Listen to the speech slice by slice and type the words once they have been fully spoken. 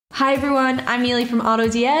Hi everyone, I'm Neely from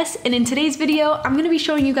AutoDS, and in today's video, I'm going to be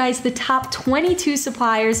showing you guys the top 22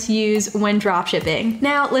 suppliers to use when dropshipping.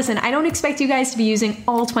 Now, listen, I don't expect you guys to be using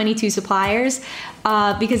all 22 suppliers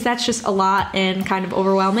because that's just a lot and kind of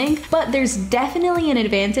overwhelming, but there's definitely an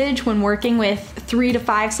advantage when working with 3 to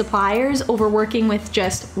 5 suppliers over working with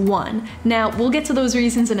just one. Now, we'll get to those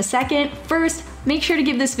reasons in a second. First, make sure to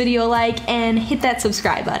give this video a like and hit that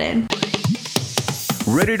subscribe button.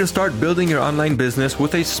 Ready to start building your online business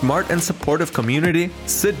with a smart and supportive community?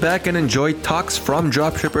 Sit back and enjoy talks from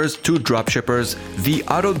dropshippers to dropshippers, the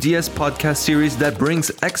AutoDS podcast series that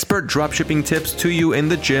brings expert dropshipping tips to you in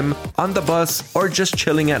the gym, on the bus, or just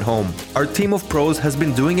chilling at home. Our team of pros has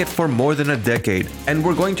been doing it for more than a decade, and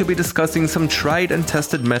we're going to be discussing some tried and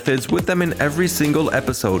tested methods with them in every single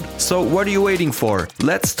episode. So what are you waiting for?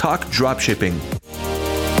 Let's talk dropshipping.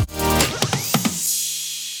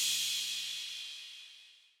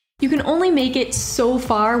 You can only make it so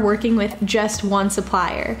far working with just one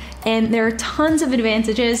supplier, and there are tons of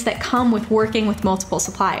advantages that come with working with multiple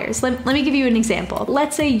suppliers. Let me give you an example.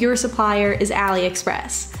 Let's say your supplier is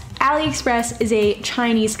AliExpress. AliExpress is a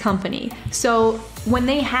Chinese company, so when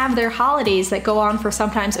they have their holidays that go on for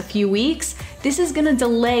sometimes a few weeks, this is gonna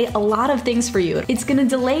delay a lot of things for you. It's gonna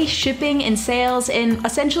delay shipping and sales and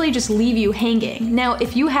essentially just leave you hanging. Now,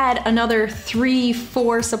 if you had another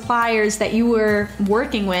 3-4 suppliers that you were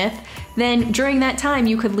working with, then during that time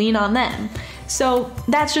you could lean on them. So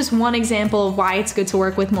that's just one example of why it's good to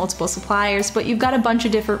work with multiple suppliers, but you've got a bunch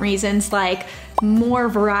of different reasons like more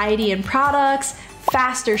variety in products,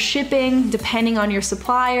 faster shipping depending on your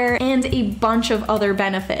supplier, and a bunch of other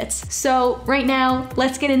benefits. So right now,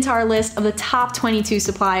 let's get into our list of the top 22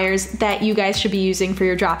 suppliers that you guys should be using for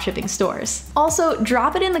your dropshipping stores. Also,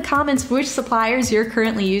 drop it in the comments which suppliers you're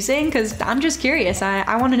currently using, because I'm just curious,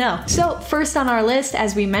 I want to know. So first on our list,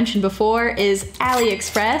 as we mentioned before, is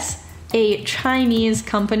AliExpress, a Chinese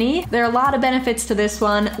company. There are a lot of benefits to this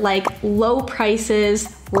one, like low prices,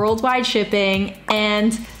 worldwide shipping,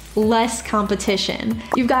 and less competition.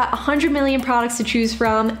 You've got 100 million products to choose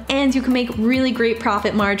from, and you can make really great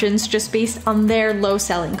profit margins just based on their low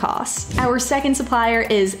selling costs. Our second supplier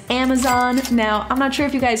is Amazon. Now, I'm not sure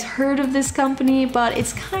if you guys heard of this company, but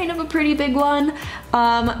it's kind of a pretty big one.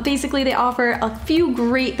 Basically, they offer a few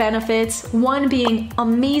great benefits, one being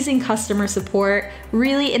amazing customer support,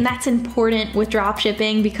 really, and that's important with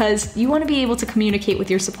dropshipping because you want to be able to communicate with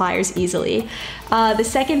your suppliers easily. The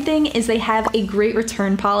second thing is they have a great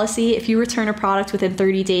return policy. If you return a product within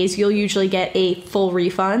 30 days, you'll usually get a full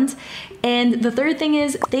refund. And the third thing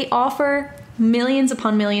is they offer millions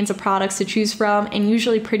upon millions of products to choose from and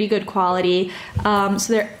usually pretty good quality. So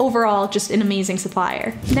they're overall just an amazing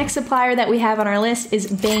supplier. Next supplier that we have on our list is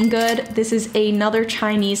Banggood. This is another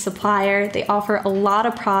Chinese supplier. They offer a lot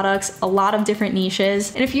of products, a lot of different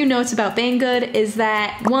niches. And a few notes about Banggood is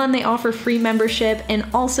that 1, they offer free membership, and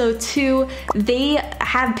also 2, they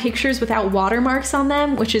have pictures without watermarks on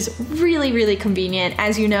them, which is really, really convenient.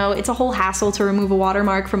 As you know, it's a whole hassle to remove a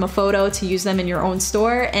watermark from a photo to use them in your own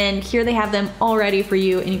store, and here they have them all ready for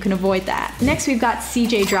you and you can avoid that. Next, we've got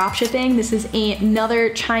CJ Dropshipping. This is another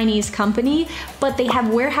Chinese company, but they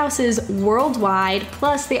have warehouses worldwide,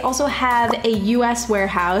 plus they also have a US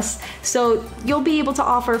warehouse, so you'll be able to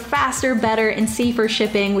offer faster, better, and safer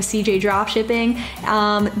shipping with CJ Dropshipping.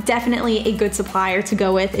 Definitely a good supplier to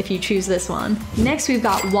go with if you choose this one. Next, we've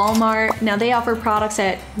got Walmart. Now, they offer products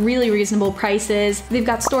at really reasonable prices. They've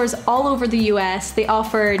got stores all over the US. They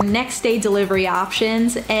offer next day delivery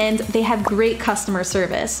options, and they have great customer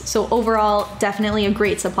service. So overall, definitely a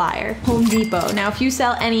great supplier. Home Depot. Now, if you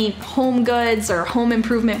sell any home goods or home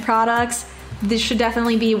improvement products, this should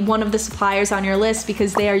definitely be one of the suppliers on your list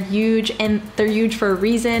because they are huge, and they're huge for a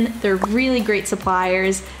reason. They're really great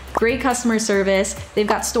suppliers. Great customer service. They've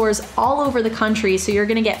got stores all over the country, so you're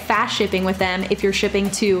gonna get fast shipping with them if you're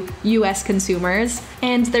shipping to US consumers,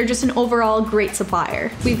 and they're just an overall great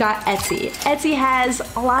supplier. We've got Etsy. Etsy has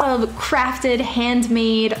a lot of crafted,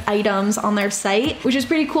 handmade items on their site, which is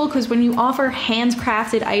pretty cool because when you offer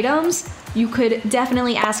handcrafted items, you could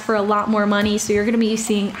definitely ask for a lot more money, so you're gonna be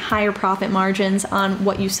seeing higher profit margins on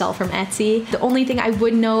what you sell from Etsy. The only thing I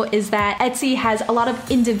would note is that Etsy has a lot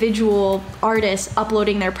of individual artists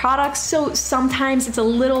uploading their products, so sometimes it's a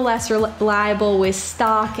little less reliable with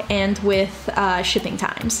stock and with shipping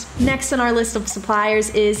times. Next on our list of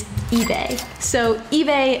suppliers is eBay. So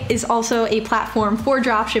eBay is also a platform for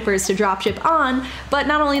dropshippers to dropship on, but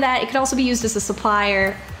not only that, it could also be used as a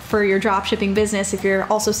supplier for your dropshipping business if you're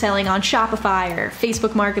also selling on Shopify or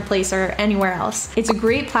Facebook Marketplace or anywhere else. It's a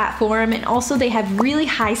great platform, and also they have really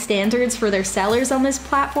high standards for their sellers on this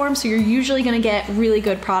platform, so you're usually going to get really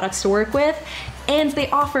good products to work with. And they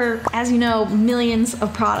offer, as you know, millions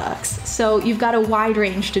of products. So you've got a wide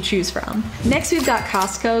range to choose from. Next, we've got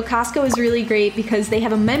Costco. Costco is really great because they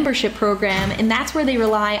have a membership program, and that's where they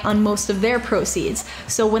rely on most of their proceeds.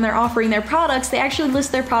 So when they're offering their products, they actually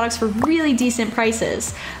list their products for really decent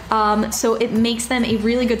prices. So it makes them a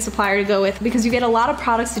really good supplier to go with because you get a lot of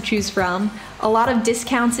products to choose from, a lot of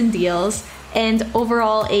discounts and deals, and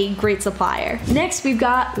overall a great supplier. Next, we've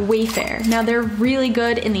got Wayfair. Now they're really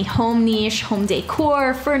good in the home niche, home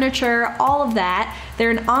decor, furniture, all of that.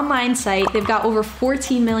 They're an online site. They've got over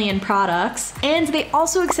 14 million products, and they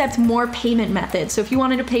also accept more payment methods. So if you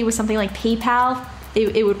wanted to pay with something like PayPal,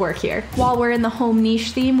 it would work here. While we're in the home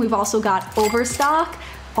niche theme, we've also got Overstock.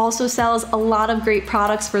 Also sells a lot of great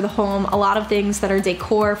products for the home, a lot of things that are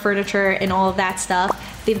decor, furniture, and all of that stuff.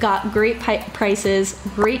 They've got great prices,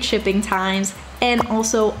 great shipping times, and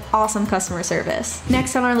also awesome customer service.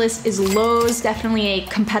 Next on our list is Lowe's, definitely a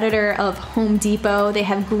competitor of Home Depot. They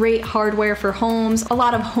have great hardware for homes, a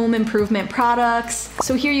lot of home improvement products.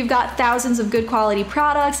 So here you've got thousands of good quality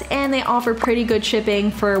products, and they offer pretty good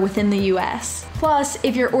shipping for within the US. Plus,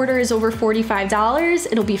 if your order is over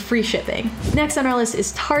 $45, it'll be free shipping. Next on our list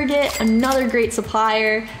is Target, another great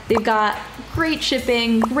supplier. They've got great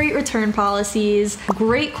shipping, great return policies,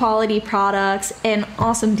 great quality products, and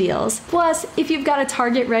awesome deals. Plus, if you've got a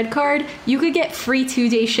Target Red Card, you could get free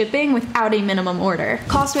 2-day shipping without a minimum order.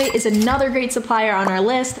 Costway is another great supplier on our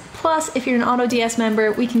list. Plus, if you're an AutoDS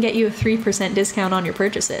member, we can get you a 3% discount on your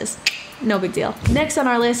purchases. No big deal. Next on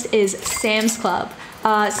our list is Sam's Club.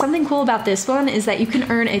 Something cool about this one is that you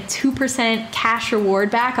can earn a 2% cash reward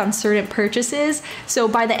back on certain purchases. So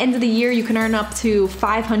by the end of the year, you can earn up to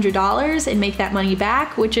 $500 and make that money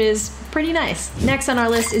back, which is pretty nice. Next on our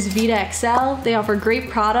list is Vita XL. They offer great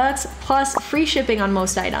products, plus free shipping on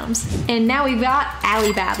most items. And now we've got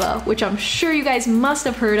Alibaba, which I'm sure you guys must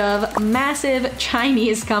have heard of, a massive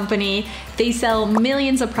Chinese company. They sell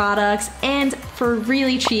millions of products and for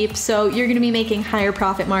really cheap, so you're gonna be making higher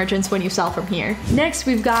profit margins when you sell from here. Next,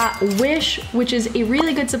 we've got Wish, which is a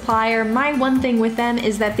really good supplier. My one thing with them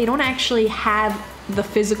is that they don't actually have the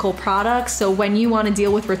physical products, so when you want to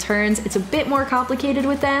deal with returns, it's a bit more complicated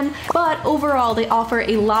with them, but overall they offer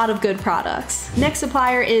a lot of good products. Next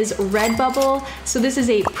supplier is Redbubble. So this is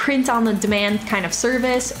a print on the demand kind of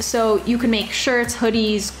service, so you can make shirts,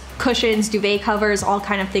 hoodies, cushions, duvet covers, all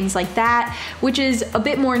kind of things like that, which is a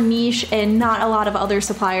bit more niche and not a lot of other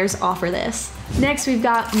suppliers offer this. Next, we've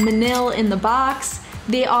got Manil in the Box.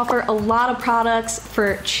 They offer a lot of products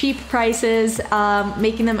for cheap prices,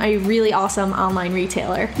 making them a really awesome online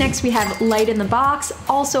retailer. Next, we have Light in the Box,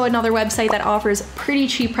 also another website that offers pretty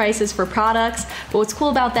cheap prices for products. But what's cool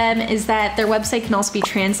about them is that their website can also be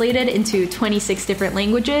translated into 26 different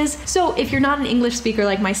languages. So if you're not an English speaker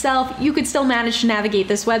like myself, you could still manage to navigate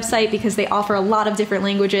this website because they offer a lot of different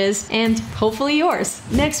languages, and hopefully yours.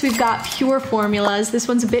 Next, we've got Pure Formulas. This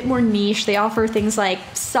one's a bit more niche. They offer things like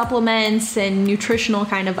supplements and nutritional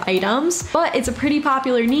kind of items, but it's a pretty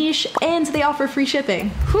popular niche and they offer free shipping.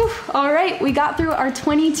 Whew. All right, we got through our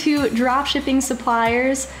 22 dropshipping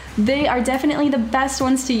suppliers. They are definitely the best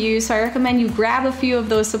ones to use, so I recommend you grab a few of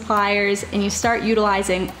those suppliers and you start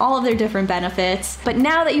utilizing all of their different benefits. But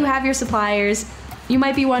now that you have your suppliers, you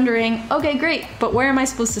might be wondering, okay, great, but where am I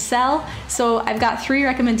supposed to sell? So I've got 3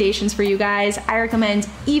 recommendations for you guys. I recommend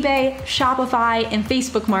eBay, Shopify, and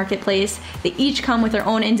Facebook Marketplace. They each come with their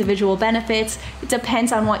own individual benefits. It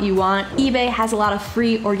depends on what you want. eBay has a lot of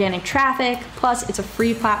free organic traffic, plus it's a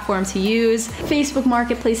free platform to use. Facebook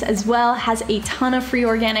Marketplace as well has a ton of free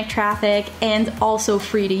organic traffic and also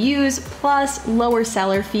free to use, plus lower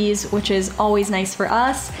seller fees, which is always nice for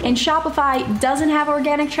us. And Shopify doesn't have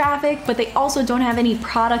organic traffic, but they also don't have any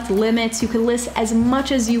product limits. You can list as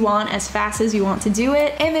much as you want, as fast as you want to do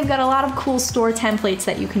it, and they've got a lot of cool store templates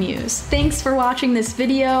that you can use. Thanks for watching this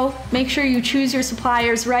video. Make sure you choose your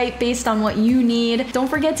suppliers right based on what you need. Don't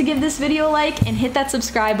forget to give this video a like and hit that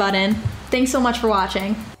subscribe button. Thanks so much for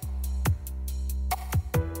watching.